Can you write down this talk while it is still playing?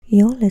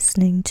You're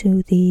listening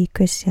to the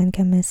Christian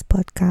Chemist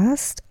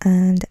podcast,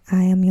 and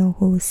I am your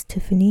host,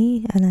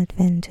 Tiffany, an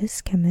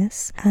Adventist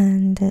chemist.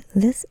 And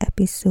this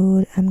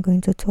episode, I'm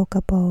going to talk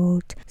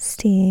about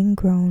staying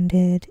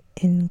grounded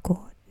in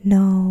God.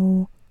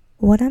 Now,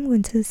 what I'm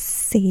going to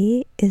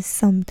say is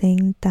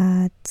something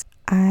that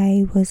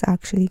I was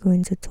actually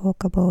going to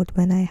talk about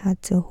when I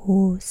had to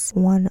host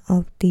one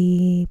of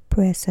the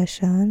prayer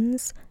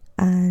sessions,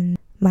 and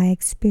my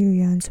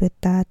experience with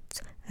that.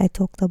 I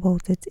talked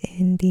about it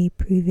in the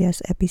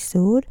previous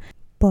episode,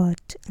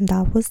 but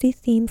that was the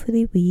theme for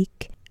the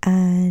week,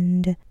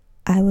 and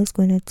I was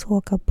going to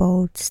talk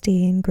about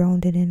staying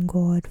grounded in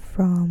God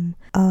from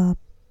a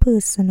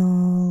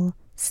personal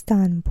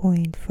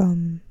standpoint,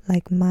 from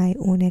like my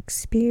own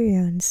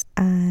experience.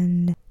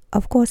 And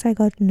of course, I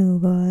got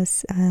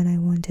nervous and I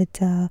wanted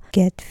to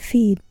get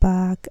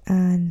feedback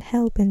and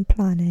help in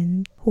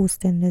planning,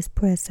 hosting this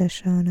prayer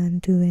session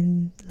and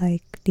doing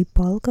like the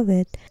bulk of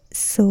it.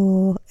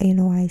 So,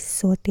 I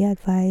sought the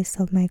advice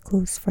of my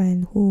close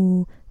friend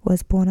who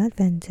was born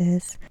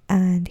Adventist,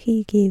 and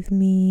he gave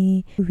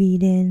me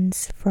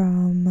readings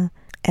from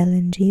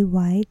Ellen G.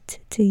 White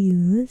to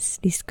use,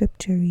 the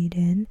scripture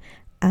reading,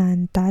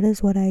 and that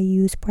is what I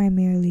use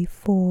primarily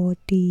for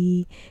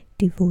the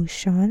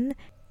devotion.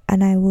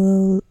 And I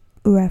will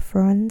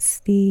reference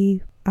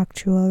the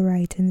actual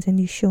writings in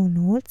the show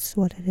notes,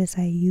 what it is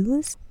I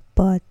use.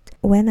 But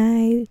when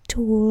I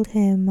told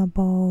him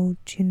about,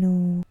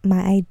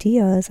 my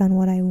ideas and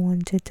what I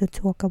wanted to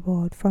talk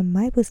about from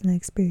my personal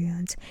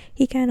experience,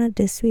 he kind of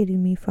dissuaded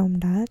me from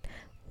that,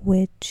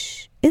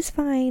 which is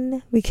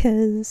fine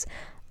because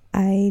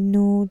I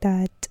know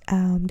that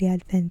the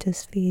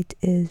Adventist faith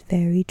is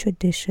very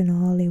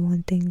traditional. They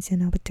want things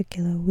in a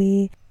particular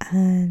way,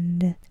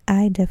 and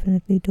I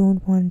definitely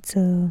don't want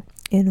to,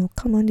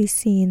 come on the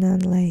scene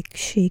and like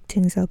shake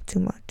things up too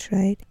much,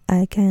 right?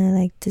 I kind of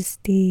like to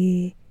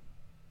stay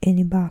in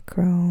the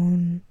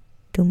background,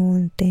 do my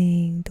own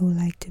thing, don't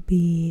like to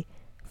be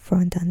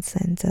front and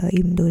center,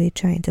 even though they're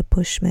trying to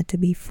push me to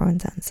be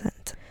front and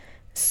center.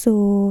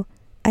 So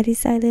I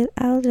decided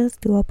I'll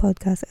just do a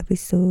podcast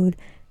episode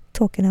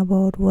talking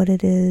about what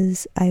it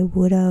is I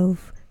would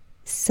have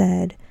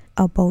said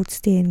about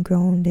staying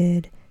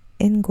grounded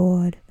in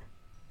God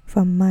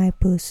from my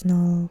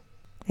personal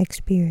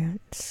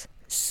experience.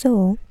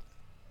 So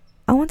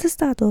I want to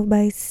start off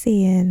by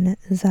saying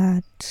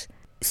that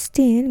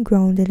staying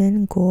grounded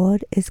in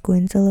God is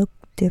going to look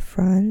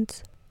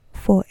different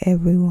for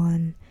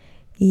everyone.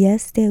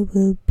 Yes, there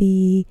will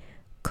be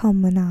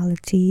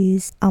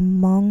commonalities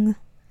among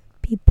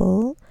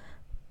people,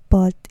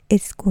 but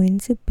it's going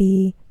to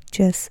be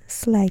just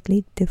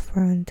slightly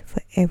different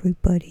for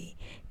everybody,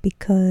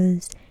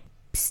 because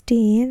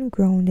staying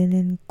grounded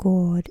in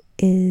God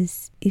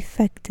is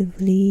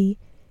effectively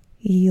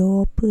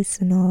your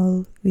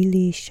personal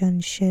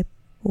relationship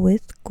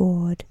with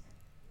God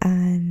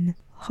and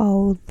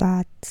how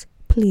that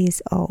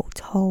plays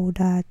out, how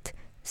that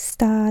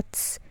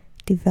starts,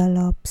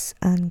 develops,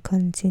 and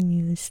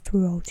continues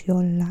throughout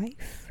your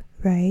life,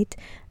 right?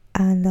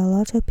 And a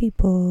lot of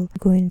people are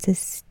going to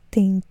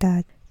think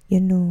that,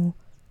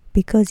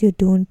 because you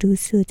don't do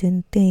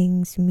certain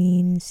things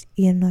means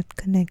you're not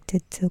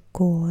connected to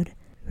God,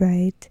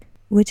 right?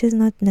 Which is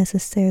not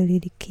necessarily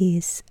the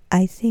case.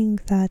 I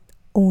think that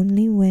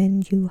only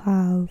when you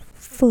have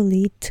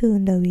fully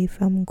turned away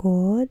from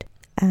God,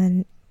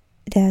 and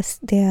there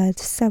are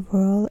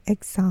several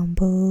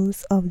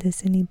examples of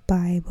this in the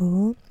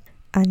Bible,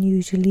 and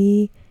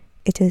usually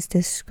it is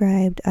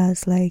described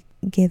as like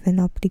giving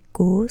up the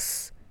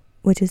ghost,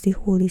 which is the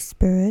Holy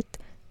Spirit.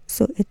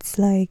 So it's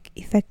like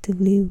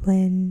effectively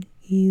when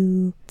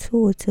you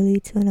totally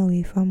turn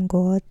away from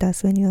God,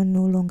 that's when you're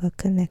no longer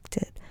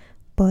connected.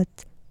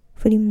 But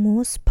for the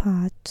most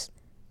part,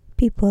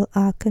 people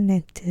are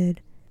connected,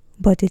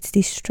 but it's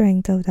the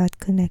strength of that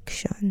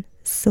connection.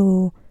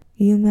 So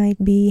you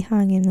might be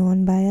hanging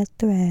on by a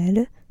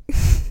thread,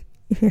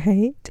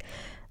 right?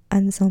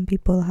 And some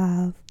people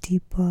have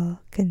deeper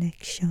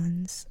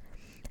connections.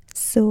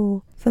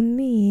 So for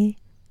me,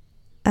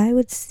 I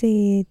would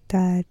say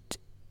that,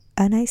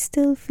 and I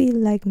still feel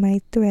like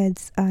my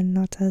threads are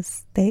not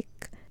as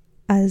thick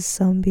as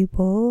some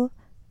people,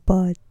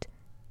 but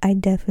I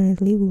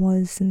definitely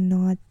was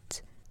not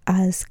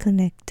as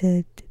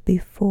connected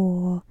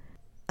before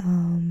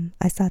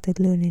I started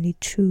learning the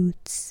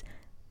truths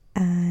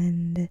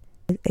and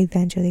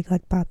eventually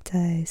got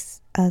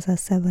baptized as a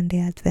Seventh-day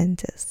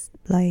Adventist.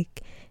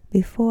 Like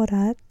before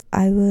that,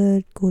 I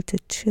would go to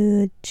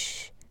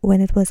church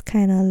when it was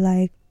kind of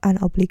like an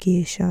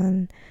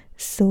obligation.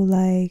 So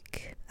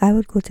like I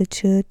would go to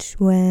church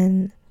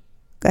when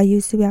I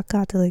used to be a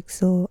Catholic,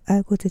 so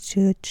I go to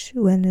church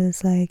when it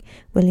was like,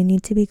 well, you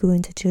need to be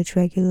going to church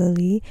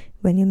regularly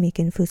when you're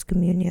making First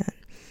Communion.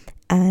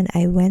 And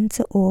I went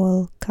to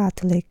all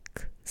Catholic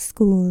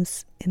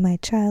schools in my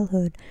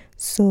childhood,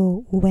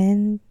 so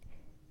when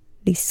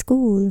the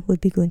school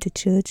would be going to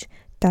church,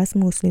 that's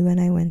mostly when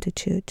I went to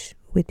church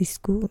with the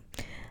school.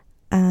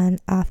 And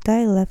after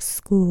I left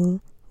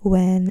school,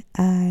 when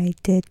I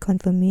did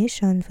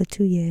confirmation for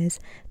 2 years.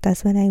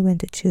 That's when I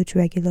went to church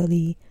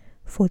regularly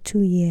for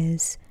 2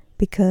 years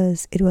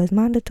because it was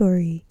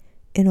mandatory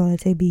in order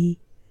to be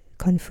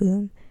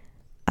confirmed.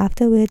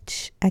 After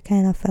which I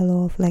kind of fell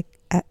off. Like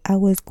I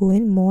was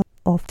going more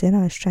often.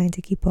 I was trying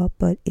to keep up,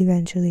 but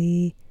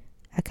eventually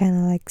I kind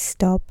of like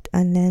stopped.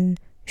 And then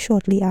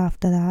shortly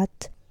after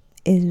that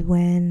is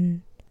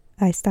when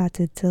I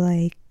started to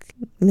like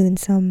learn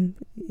some,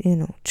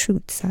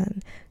 truths,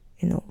 and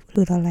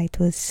little light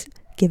was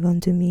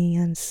given to me,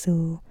 and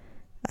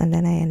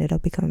then I ended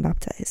up becoming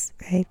baptized,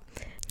 right?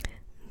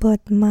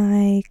 But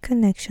my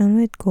connection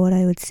with God,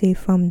 I would say,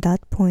 from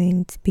that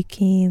point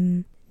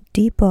became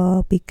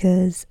deeper,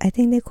 because I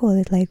think they call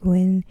it like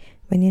when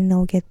you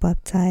now get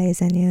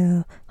baptized and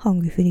you're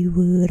hungry for the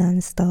word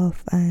and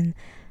stuff. And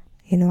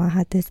I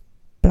had this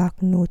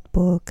black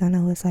notebook and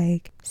I was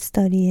like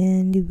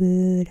studying the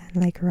word and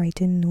like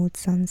writing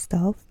notes and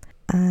stuff.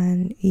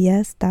 And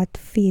yes, that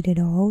faded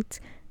out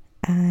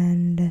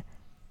and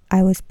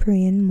I was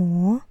praying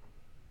more.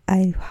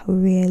 I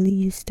rarely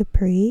used to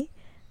pray,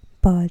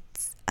 but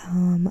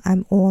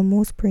I'm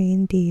almost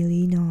praying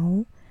daily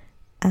now.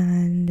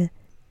 And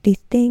the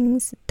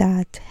things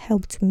that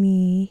helped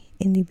me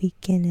in the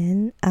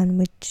beginning, and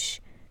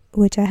which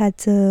I had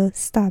to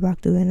start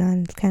back doing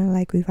and kind of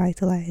like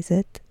revitalize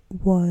it,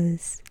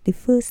 was the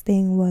first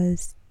thing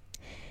was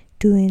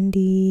doing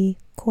the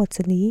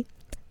quarterly.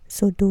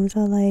 So those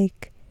are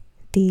like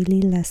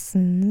daily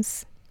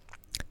lessons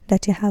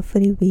that you have for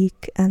the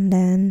week, and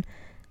then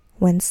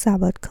when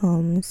Sabbath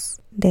comes,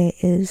 there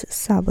is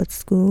Sabbath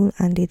school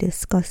and they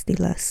discuss the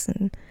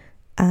lesson.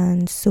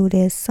 And so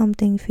there's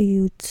something for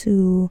you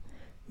to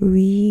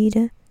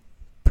read,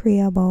 pray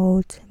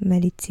about,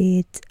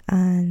 meditate,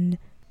 and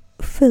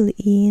fill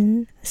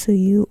in, so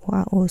you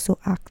are also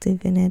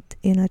active in it.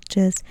 You're not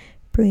just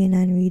praying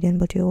and reading,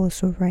 but you're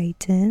also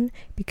writing,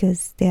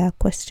 because there are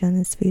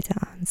questions for you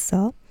to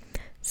answer.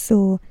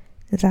 So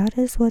that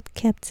is what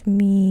kept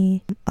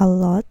me a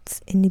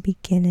lot in the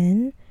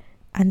beginning.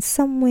 And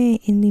somewhere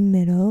in the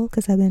middle,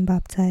 because I've been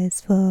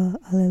baptized for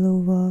a little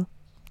over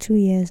 2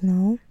 years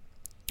now,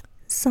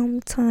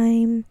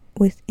 sometime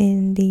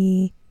within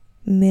the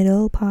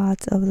middle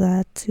part of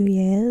that 2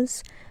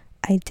 years,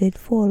 I did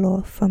fall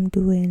off from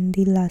doing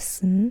the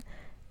lesson,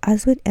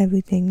 as with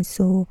everything.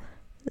 So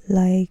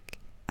like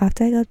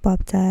after I got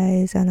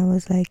baptized and I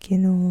was like,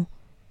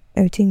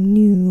 everything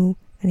new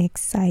and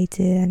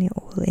excited and you're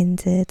all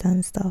into it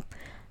and stuff,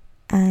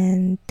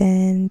 and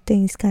then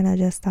things kind of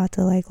just start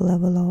to like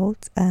level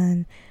out.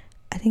 And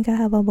I think I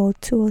have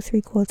about 2 or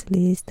 3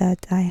 quarterlies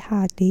that I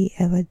hardly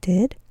ever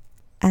did.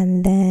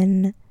 And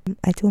then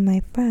I told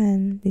my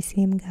friend, the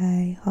same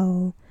guy,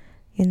 how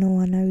I'm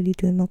not really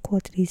doing my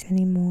quarterlies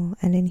anymore.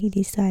 And then he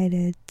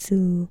decided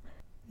to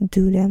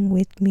do them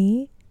with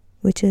me,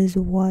 which is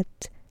what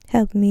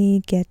helped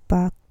me get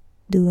back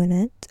doing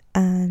it.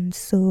 And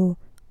so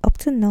up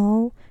to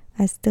now,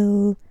 I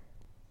still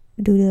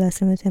do the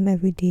lesson with him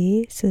every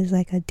day. So it's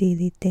like a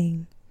daily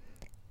thing.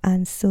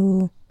 And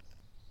so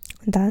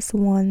that's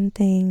one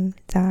thing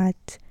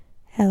that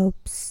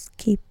helps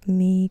keep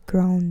me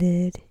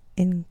grounded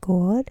in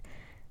God,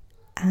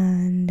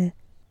 and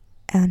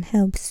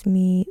helps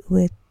me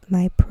with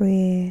my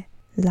prayer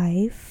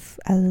life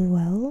as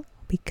well,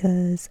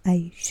 because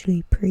I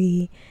usually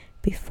pray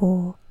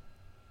before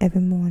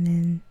every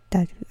morning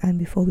and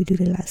before we do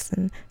the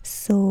lesson.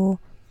 So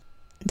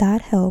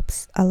that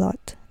helps a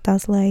lot.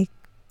 That's like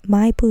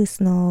my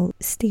personal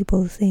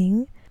stable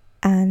thing.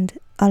 And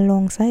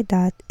alongside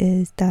that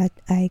is that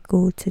I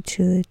go to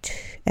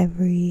church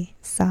every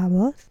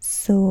Sabbath.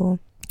 So,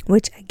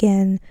 which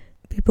again,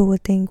 people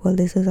would think, well,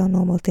 this is a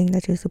normal thing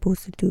that you're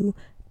supposed to do.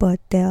 But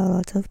there are a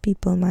lot of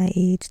people my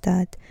age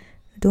that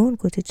don't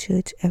go to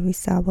church every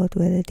Sabbath,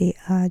 whether they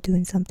are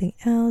doing something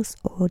else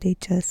or they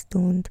just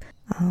don't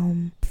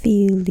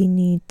feel the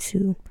need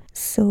to.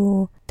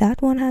 So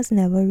that one has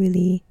never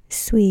really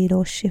swayed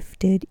or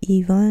shifted.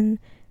 Even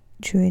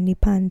during the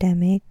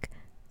pandemic,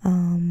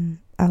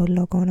 I would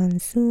log on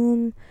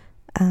Zoom,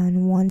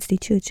 and once the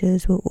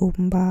churches were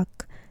open back,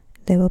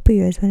 there were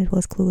periods when it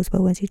was closed,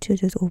 but once the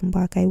churches opened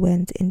back, I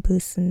went in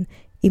person.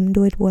 Even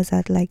though it was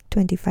at like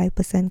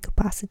 25%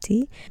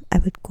 capacity, I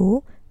would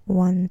go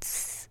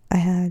once I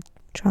had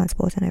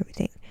transport and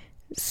everything.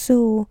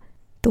 So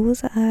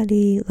those are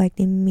the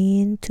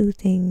main 2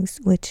 things,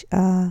 which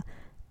are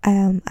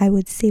I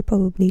would say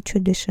probably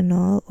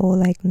traditional or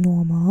like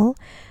normal.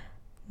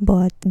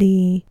 But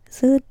the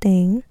third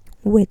thing,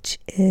 which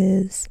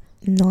is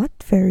not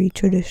very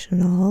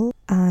traditional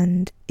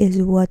and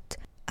is what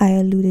I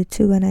alluded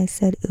to when I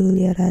said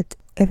earlier that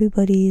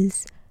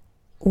everybody's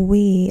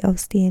way of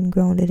staying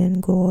grounded in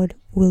God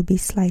will be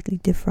slightly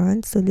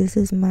different. So this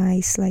is my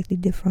slightly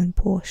different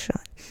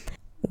portion,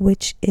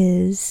 which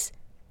is,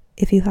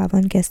 if you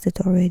haven't guessed it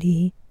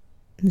already,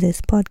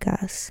 this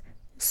podcast.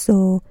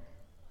 So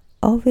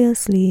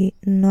obviously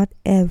not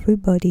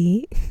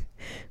everybody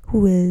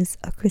who is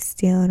a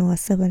Christian or a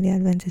Seventh-day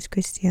Adventist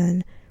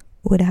Christian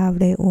would have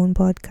their own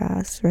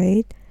podcast,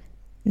 right?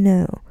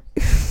 No.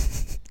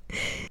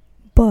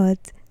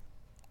 But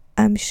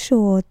I'm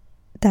sure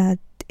that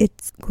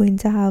it's going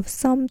to have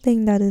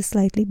something that is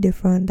slightly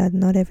different that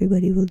not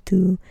everybody will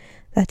do,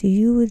 that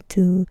you would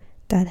do,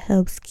 that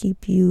helps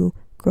keep you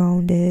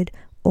grounded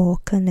or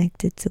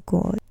connected to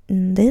God.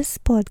 This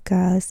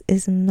podcast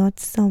is not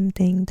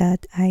something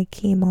that I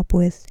came up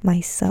with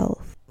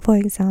myself. For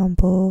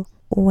example,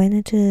 when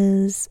it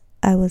is,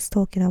 I was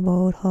talking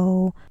about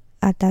how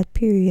at that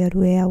period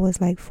where I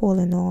was like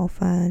falling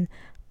off and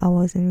I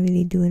wasn't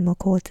really doing my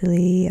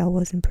quarterly, I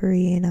wasn't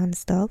praying and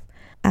stuff,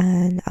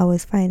 and I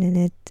was finding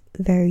it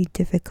very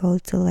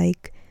difficult to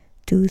like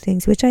do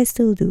things, which I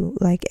still do,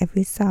 like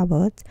every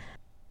Sabbath,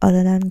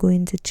 other than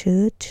going to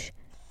church.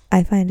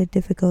 I find it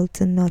difficult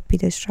to not be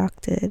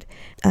distracted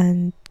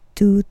and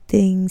do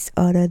things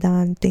other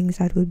than things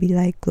that would be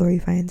like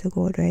glorifying to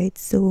God, right?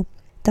 So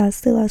that's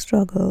still a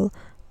struggle,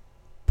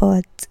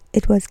 but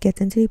it was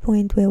getting to the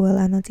point where, well,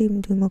 I'm not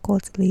even doing my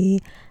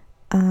quarterly,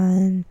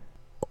 and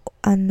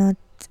I'm not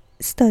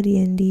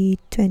studying the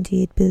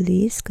 28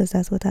 beliefs because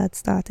that's what I had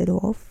started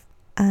off.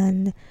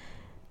 And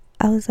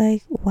I was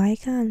like, why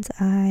can't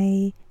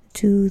I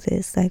do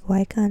this? Like,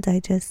 why can't I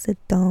just sit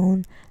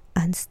down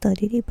and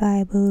study the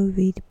Bible,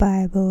 read the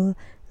Bible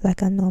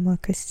like a normal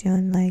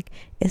Christian? Like,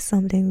 is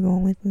something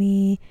wrong with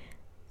me?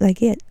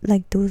 Like, yeah,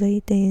 like those are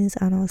the things.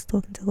 And I was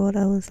talking to God,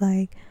 I was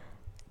like,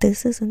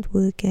 this isn't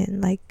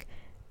working. Like,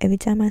 every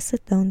time I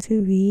sit down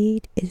to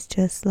read, it's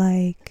just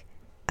like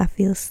I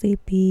feel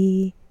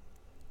sleepy.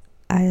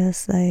 I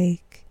just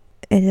like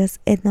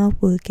it's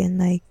not working.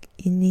 Like,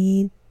 you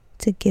need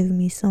to give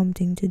me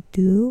something to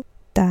do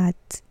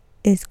that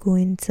is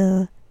going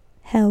to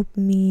help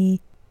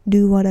me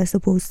do what I'm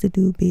supposed to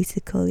do,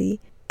 basically.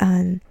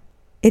 And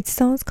it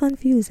sounds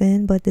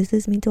confusing, but this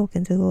is me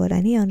talking to God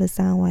and he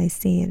understands what I'm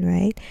saying,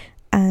 right?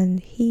 And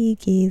he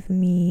gave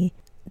me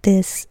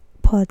this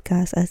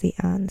podcast as the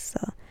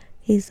answer.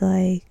 He's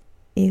like,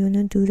 you're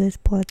gonna do this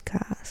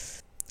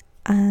podcast.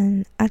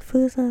 And at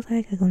first I was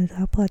like, I'm gonna do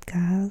a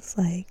podcast.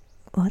 Like,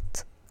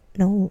 what?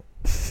 No.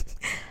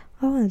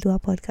 I wanna do a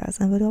podcast.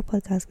 I've do a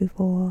podcast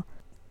before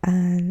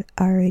and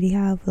I already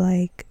have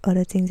like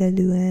other things I'm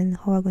doing.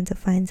 How I'm going to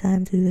find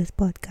time to do this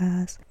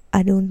podcast?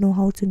 I don't know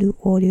how to do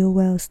audio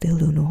well. Still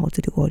don't know how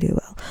to do audio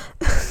well.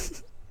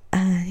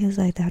 And he was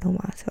like, that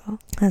don't matter.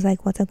 I was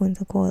like, what am I going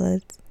to call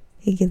it?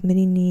 He gave me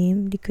the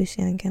name, The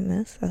Christian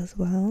Chemist, as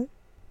well.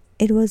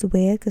 It was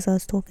weird because I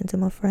was talking to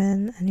my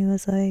friend and he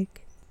was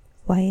like,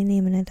 why are you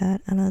naming it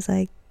that? And I was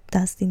like,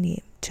 that's the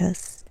name.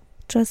 Just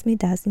trust me,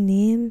 that's the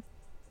name.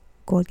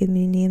 God gave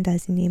me the name,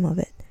 that's the name of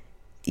it.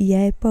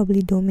 Yeah, it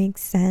probably don't make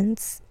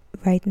sense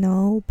right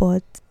now,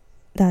 but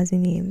that's the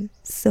name.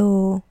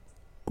 So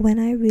when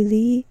I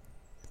really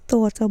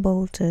thought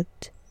about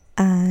it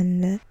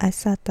and I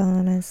sat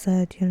down and I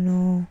said,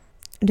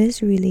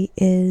 this really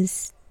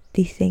is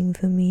the thing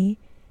for me.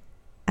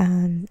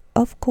 And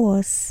of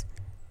course,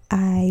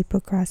 I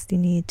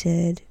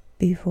procrastinated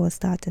before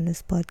starting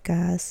this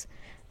podcast.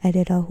 I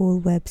did a whole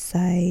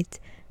website.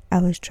 I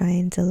was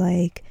trying to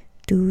like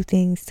do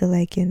things to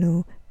like,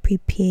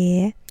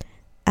 prepare,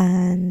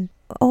 and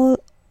all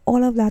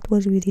of that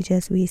was really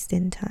just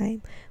wasting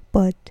time.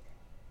 But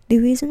the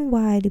reason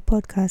why the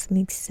podcast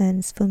makes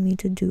sense for me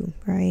to do,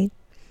 right,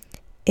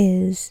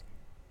 is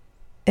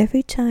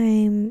every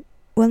time,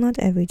 well, not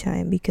every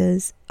time,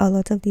 because a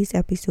lot of these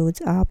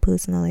episodes are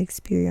personal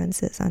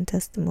experiences and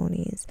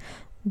testimonies,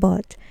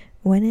 but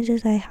when it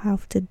is I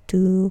have to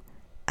do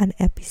an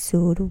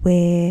episode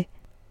where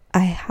I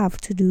have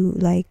to do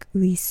like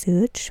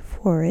research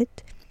for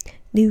it,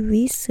 the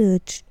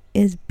research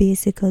is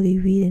basically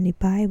reading the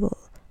Bible,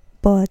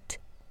 but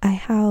I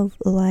have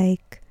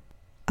like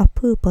a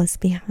purpose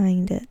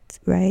behind it,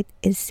 right?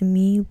 It's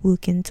me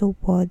working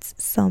towards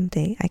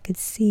something. I could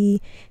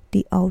see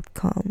the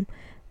outcome,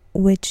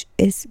 which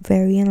is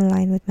very in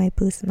line with my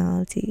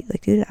personality.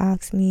 Like, you'd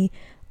ask me,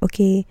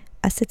 okay,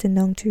 I'm sitting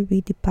down to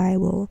read the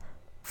Bible,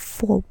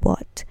 for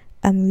what?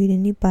 I'm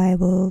reading the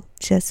Bible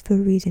just for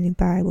reading the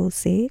Bible's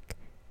sake?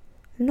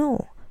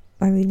 No,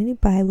 I'm reading the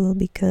Bible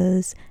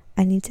because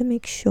I need to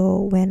make sure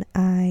when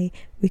I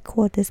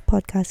record this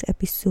podcast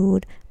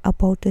episode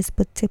about this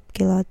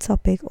particular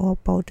topic or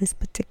about this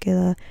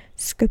particular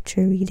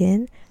scripture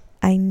reading,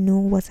 I know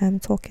what I'm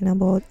talking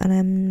about and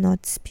I'm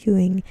not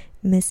spewing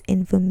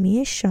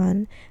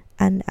misinformation,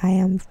 and I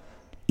am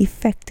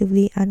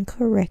effectively and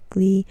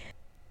correctly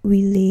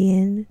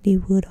relaying the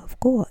word of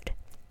God,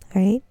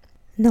 right?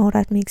 Now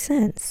that makes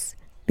sense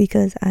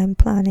because I'm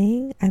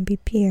planning, I'm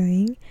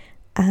preparing,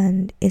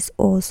 and it's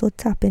also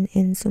tapping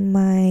into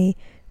my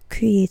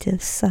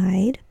creative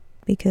side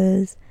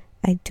because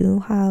I do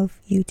have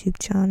YouTube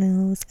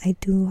channels, I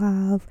do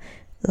have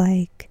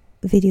like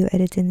video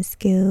editing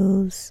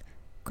skills,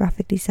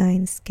 graphic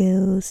design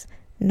skills,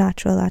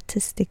 natural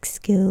artistic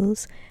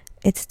skills.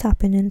 It's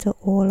tapping into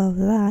all of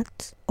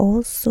that.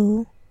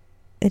 Also,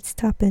 it's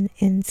tapping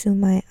into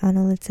my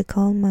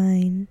analytical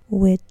mind,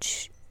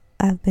 which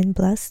I've been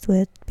blessed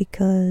with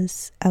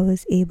because I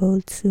was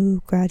able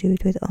to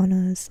graduate with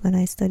honors when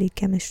I studied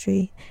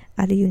chemistry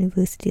at the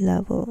university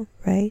level,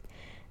 right?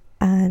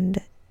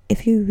 And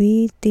if you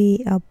read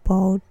the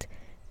About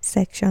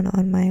section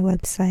on my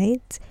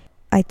website,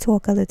 I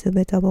talk a little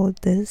bit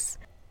about this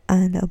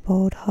and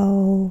about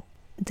how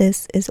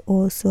this is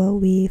also a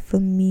way for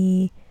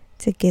me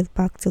to give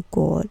back to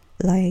God.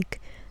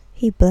 Like,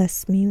 He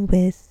blessed me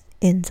with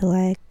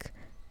intellect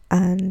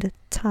and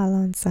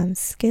talents and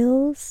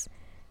skills,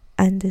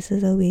 and this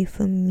is a way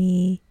for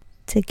me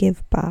to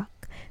give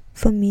back,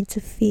 for me to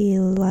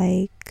feel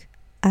like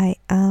I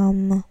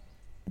am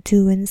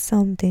doing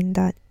something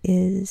that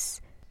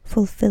is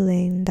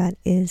fulfilling, that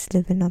is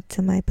living up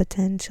to my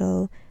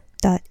potential,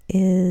 that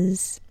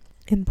is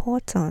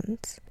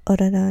important,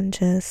 other than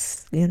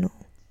just,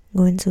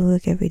 going to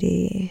work every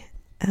day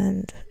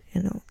and,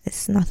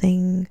 it's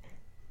nothing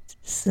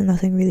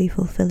really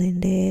fulfilling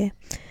there.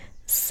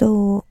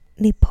 So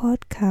the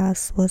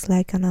podcast was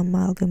like an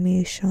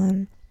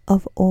amalgamation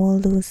of all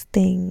those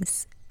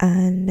things,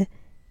 and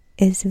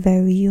it's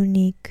very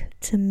unique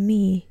to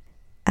me.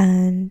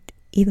 And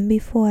even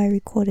before I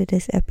recorded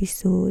this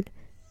episode,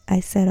 I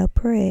said a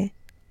prayer.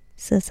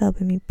 So it's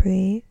helping me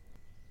pray,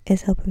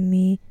 it's helping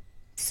me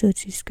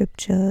search the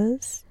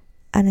scriptures,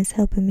 and it's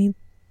helping me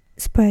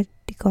spread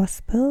the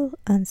gospel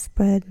and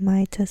spread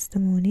my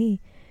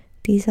testimony.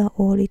 These are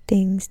all the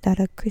things that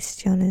a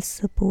Christian is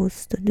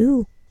supposed to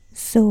do.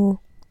 So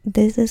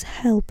this is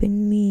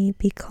helping me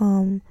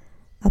become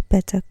a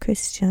better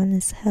Christian,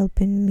 is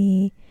helping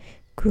me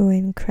grow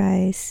in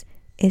Christ,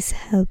 is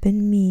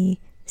helping me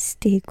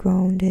stay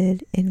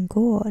grounded in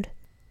God.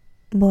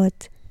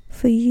 But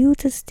for you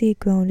to stay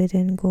grounded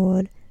in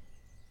God,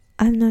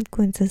 I'm not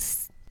going to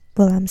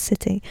I'm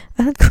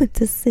not going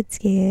to sit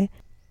here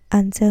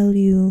and tell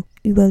you,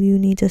 well, you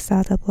need to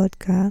start a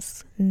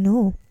podcast.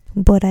 No.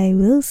 But I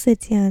will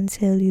sit here and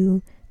tell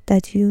you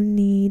that you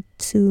need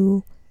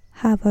to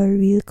have a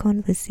real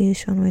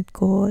conversation with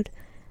God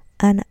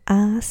and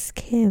ask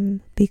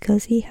Him,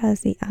 because He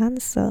has the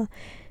answer.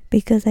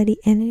 Because at the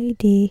end of the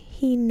day,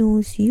 He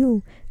knows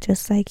you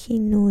just like He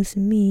knows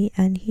me,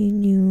 and He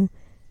knew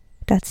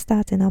that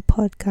starting a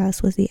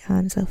podcast was the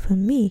answer for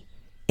me.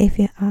 If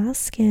you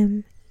ask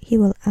Him, He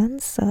will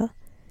answer,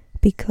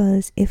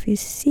 because if you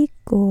seek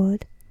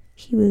God,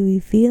 He will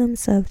reveal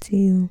Himself to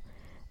you.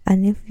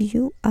 And if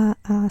you are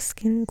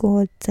asking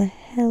God to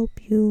help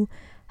you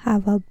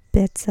have a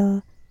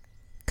better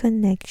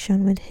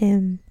connection with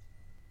Him,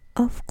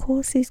 of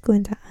course He's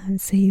going to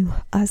answer you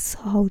as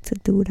how to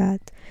do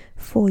that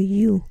for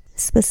you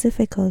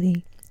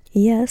specifically.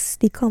 Yes,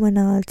 the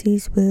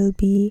commonalities will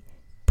be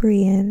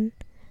praying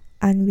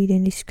and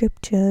reading the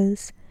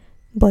scriptures,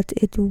 but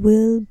it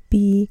will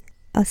be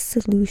a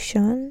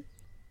solution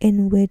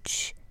in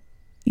which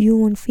you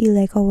won't feel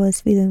like I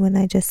was feeling when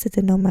I just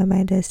sitting on my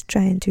mind just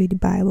trying to read the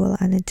Bible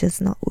and it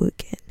just not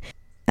working.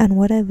 And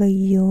whatever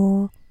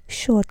your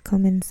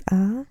shortcomings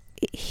are,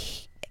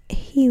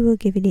 He will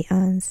give you the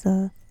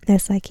answer,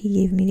 just like He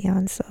gave me the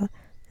answer.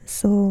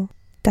 So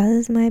that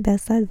is my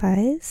best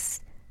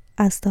advice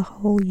as to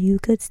how you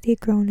could stay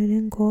grounded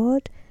in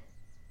God.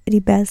 The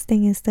best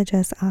thing is to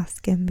just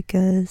ask Him,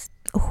 because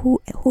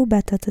who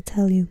better to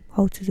tell you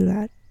how to do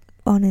that?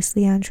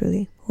 Honestly and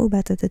truly, who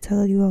better to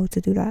tell you how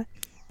to do that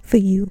for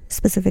you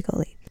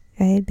specifically,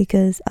 right?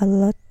 Because a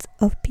lot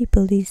of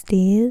people these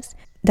days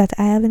that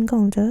I have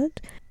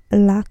encountered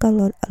lack a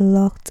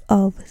lot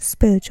of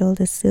spiritual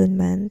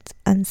discernment,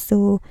 and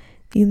so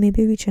you may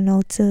be reaching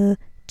out to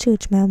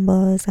church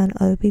members and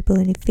other people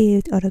in the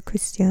faith, other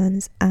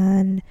Christians,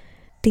 and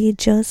they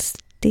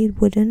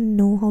wouldn't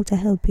know how to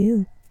help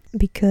you,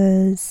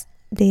 because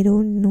they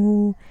don't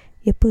know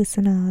your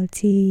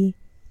personality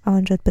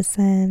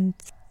 100%.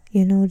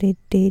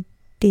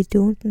 They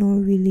don't know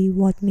really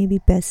what may be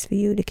best for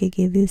you. They could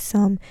give you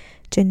some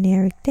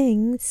generic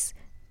things,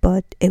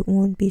 but it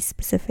won't be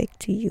specific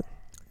to you.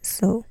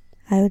 So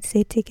I would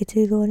say take it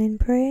to God in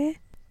prayer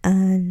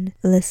and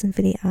listen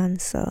for the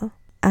answer.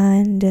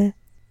 And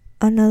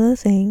another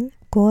thing,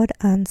 God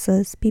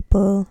answers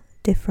people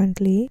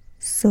differently.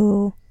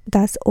 So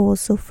that's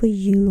also for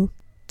you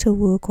to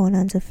work on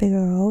and to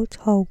figure out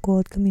how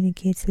God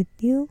communicates with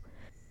you.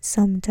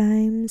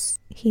 Sometimes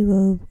He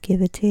will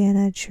give it to you in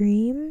a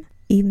dream,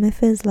 even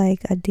if it's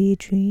like a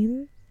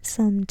daydream.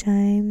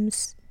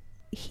 Sometimes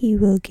He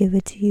will give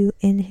it to you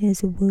in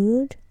His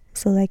word.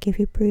 So like if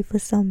you pray for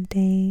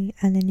something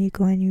and then you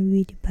go and you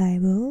read the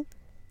Bible,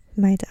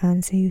 He might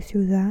answer you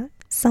through that.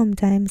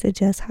 Sometimes it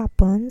just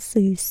happens, so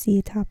you see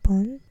it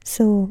happen.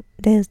 So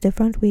there's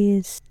different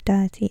ways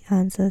that He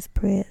answers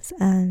prayers,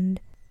 and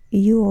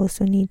you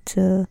also need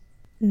to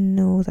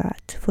know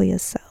that for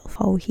yourself,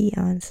 how He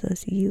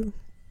answers you,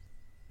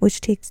 which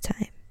takes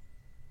time,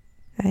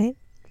 right?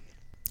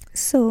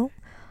 So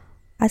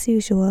as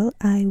usual,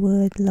 I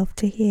would love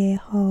to hear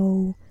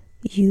how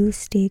you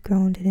stay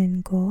grounded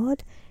in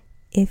God.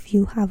 If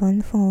you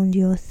haven't found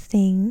your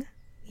thing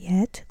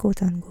yet,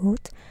 quote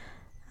unquote,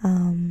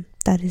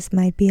 that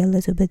might be a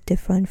little bit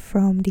different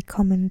from the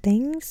common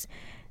things,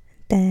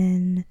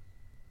 then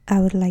I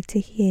would like to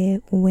hear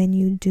when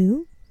you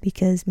do,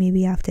 because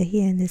maybe after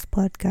hearing this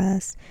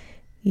podcast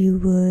you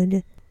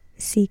would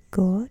seek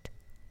God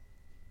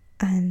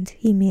and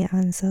he may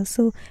answer.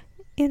 So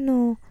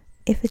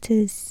if it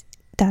is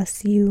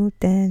that's you,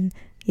 then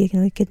you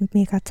can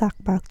make a talk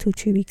back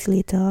 2-3 weeks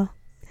later,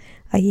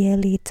 a year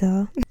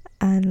later,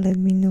 and let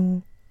me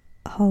know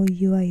how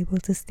you are able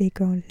to stay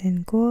grounded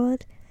in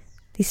God.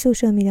 The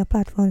social media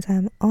platforms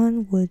I'm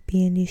on would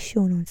be in the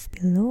show notes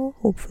below.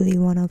 Hopefully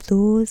one of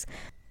those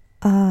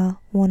are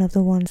one of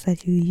the ones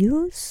that you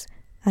use,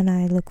 and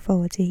I look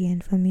forward to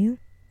hearing from you.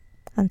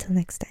 Until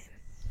next time.